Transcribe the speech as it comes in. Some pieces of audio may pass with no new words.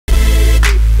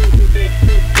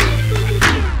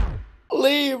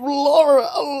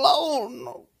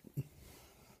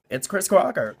It's Chris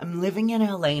Crocker. I'm living in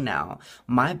LA now.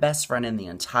 My best friend in the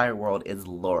entire world is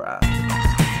Laura.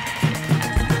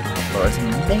 Laura's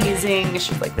amazing.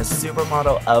 She's like the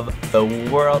supermodel of the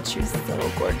world. She's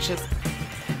so gorgeous.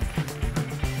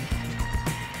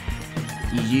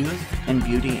 Youth and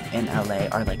beauty in LA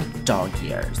are like dog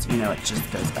years. You know, it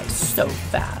just goes by so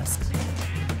fast.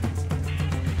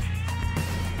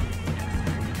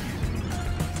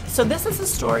 So this is a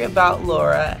story about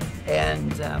Laura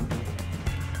and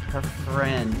her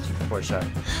friend, Porsche.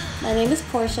 My name is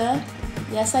Porsche.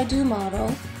 Yes, I do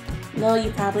model. No,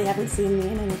 you probably haven't seen me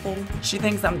in anything. She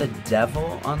thinks I'm the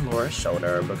devil on Laura's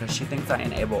shoulder because she thinks I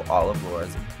enable all of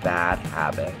Laura's bad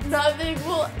habits. Nothing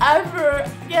will ever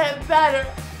get better.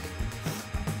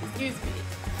 Excuse me.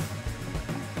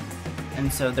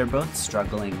 And so they're both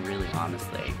struggling, really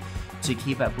honestly, to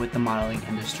keep up with the modeling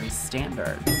industry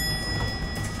standards.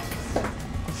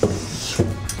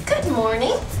 Good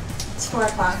morning. It's 4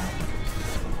 o'clock.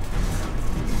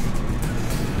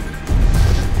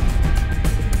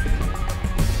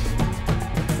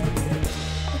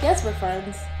 I guess we're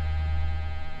friends.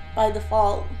 By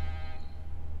default.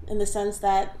 In the sense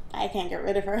that I can't get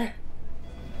rid of her.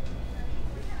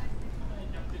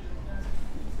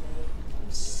 I'm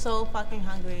so fucking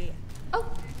hungry.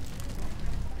 Oh.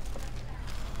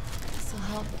 So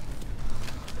help.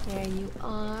 There you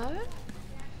are.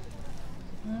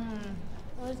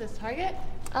 What is this, Target?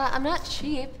 I'm not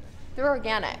cheap. They're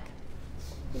organic.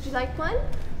 Would you like one?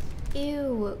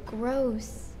 Ew,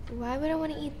 gross. Why would I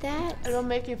want to eat that? It'll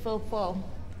make you feel full.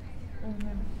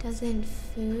 Doesn't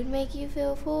food make you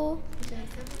feel full?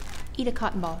 Eat a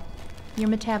cotton ball. Your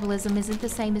metabolism isn't the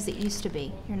same as it used to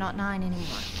be. You're not 9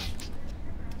 anymore.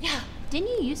 Yeah. Didn't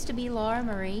you used to be Laura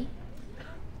Marie?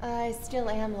 I still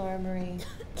am Laura Marie.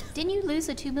 Didn't you lose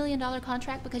a $2 million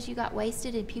contract because you got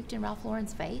wasted and puked in Ralph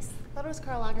Lauren's face? I thought it was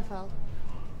Karl Lagerfeld.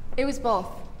 It was both,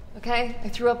 okay? I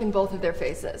threw up in both of their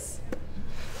faces.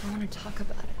 I want to talk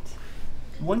about it.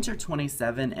 Once you're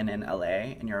 27 and in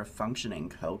LA and you're a functioning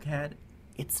cokehead,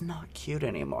 it's not cute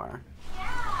anymore.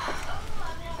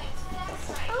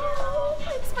 Oh,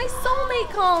 it's my soulmate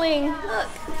calling. Look,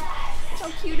 how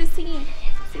cute is he?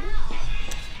 See?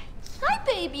 Hi,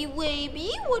 baby wavy.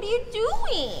 What are you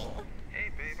doing? Hey,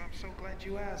 babe, I'm so glad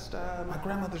you asked. My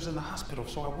grandmother's in the hospital,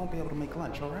 so I won't be able to make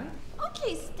lunch, all right?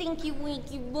 Okay, stinky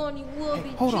winky bunny wubby.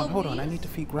 Hey, hold on. I need to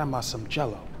feed Grandma some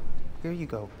Jell-O. Here you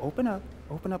go. Open up.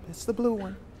 It's the blue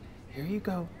one. Here you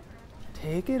go.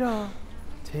 Take it off.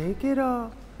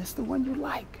 It's the one you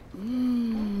like.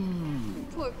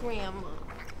 Poor grandma.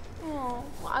 Oh,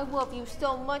 I love you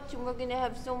so much, and we're gonna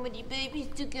have so many babies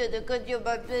together because you're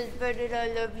my best friend and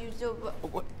I love you so much.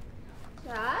 What?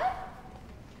 Dad?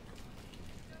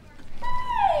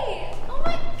 Hey! Oh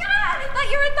my God! I thought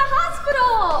you were at the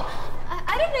hospital!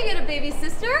 I didn't know you had a baby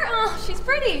sister. Oh, she's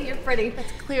pretty. You're pretty.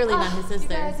 That's clearly not his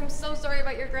sister. You guys, I'm so sorry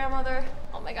about your grandmother.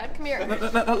 Oh my God, come here.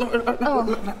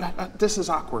 This is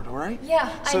awkward, all right? Yeah,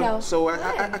 I know. So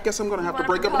I guess I'm gonna have to wanna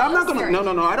break up. But I'm not propose, gonna.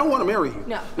 or- No. I don't want to marry you.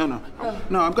 No.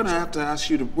 No. I'm gonna have to ask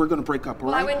you to. We're gonna break up, all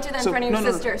Well, right? I wouldn't do that in front of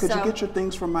your sister, Could you so- get your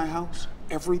things from my house?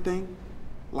 Everything,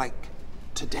 like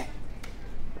today.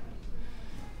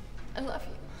 I love you.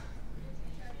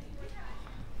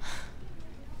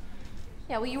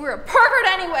 Yeah, well, you were a pervert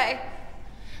anyway.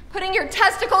 Putting your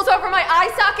testicles over my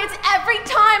eye sockets every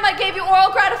time I gave you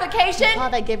oral gratification. Call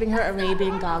that giving her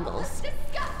Arabian goggles.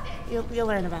 Disgusting. You'll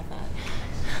learn about that.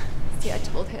 See, I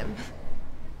told him.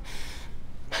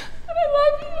 And I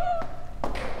love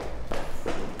you.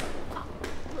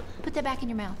 Put that back in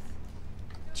your mouth.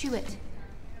 Chew it.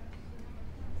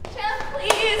 Jeff,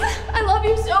 please. I love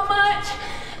you so much.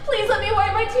 Please let me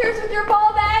wipe my tears with your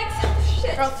ball bags. Oh,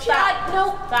 shit. Girl, stop. Chad,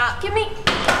 no. Stop. Give me.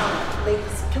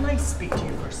 Ladies, can I speak to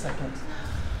you for a second?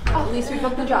 Oh, at least we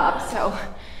booked the job, so.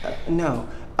 No.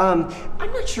 I'm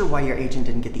not sure why your agent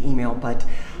didn't get the email, but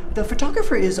the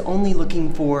photographer is only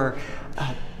looking for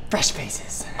fresh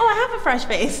faces. Oh, I have a fresh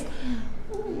face.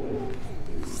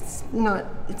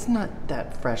 It's not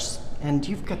that fresh, and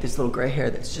you've got this little gray hair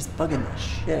that's just bugging the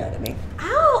shit out of me.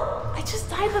 Ow! I just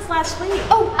dyed this last week.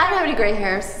 Oh, I don't have any gray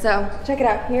hairs, so check it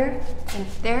out here and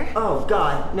there. Oh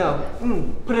God, no.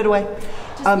 Put it away.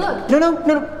 Just look.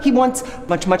 No. He wants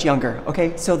much younger.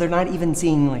 Okay, so they're not even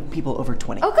seeing like people over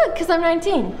 20. Oh, good, because I'm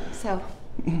 19, so.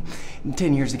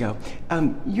 10 years ago.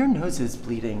 Your nose is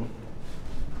bleeding.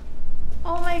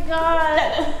 Oh my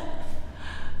God.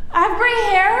 I have gray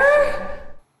hair?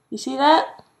 You see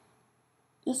that?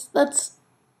 You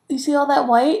see all that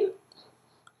white?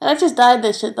 I just dyed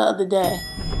this shit the other day.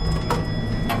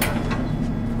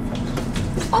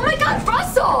 Oh my God,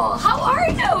 Russell! How are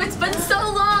you? It's been so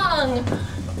long!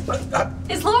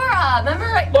 It's Laura.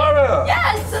 Remember? Laura!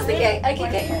 Yes. I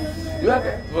can get her. You have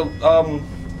it? Well,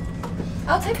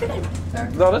 I'll type it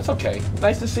in. no, that's okay.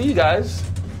 Nice to see you guys.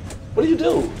 What do you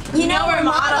do? You know we're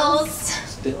models.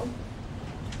 Still?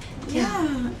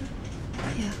 Yeah.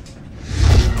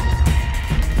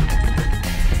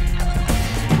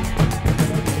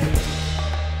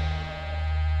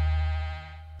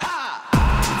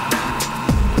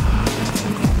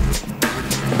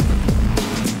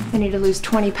 I need to lose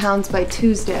 20 pounds by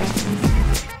Tuesday.